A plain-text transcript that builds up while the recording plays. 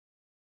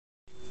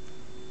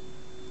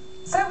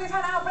So we've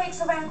had outbreaks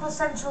of rain across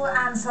central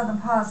and southern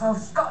parts of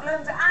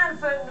Scotland and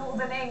for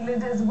northern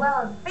England as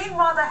well. It's been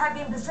rather heavy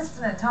and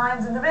persistent at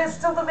times, and there is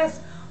still the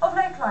risk of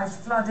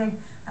localised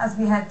flooding as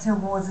we head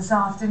towards this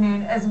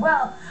afternoon as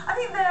well. I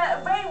think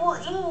the rain will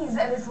ease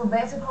a little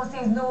bit across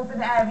these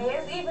northern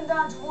areas, even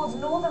down towards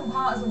northern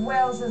parts of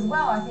Wales as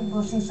well. I think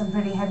we'll see some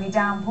pretty heavy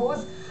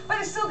downpours, but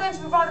it's still going to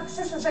be rather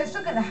persistent, so it's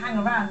still going to hang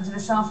around into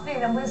this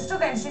afternoon, and we're still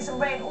going to see some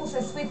rain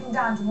also sweeping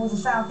down towards the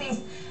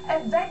southeast.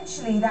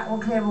 Eventually that will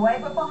clear away,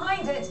 but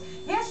behind it,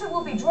 yes, it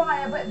will be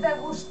drier, but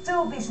there will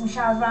still be some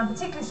showers around,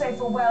 particularly so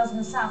for Wales and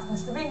the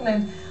southwest of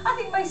England. I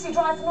think mostly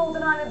dry for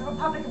Northern Ireland, the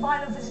Republic of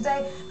Ireland for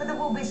today, but there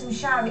will be some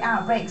showery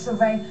outbreaks of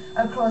rain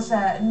across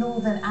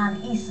northern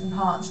and eastern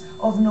parts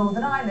of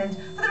Northern Ireland.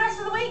 For the rest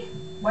of the week,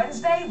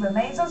 Wednesday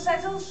remains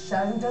unsettled,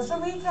 so does the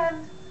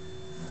weekend.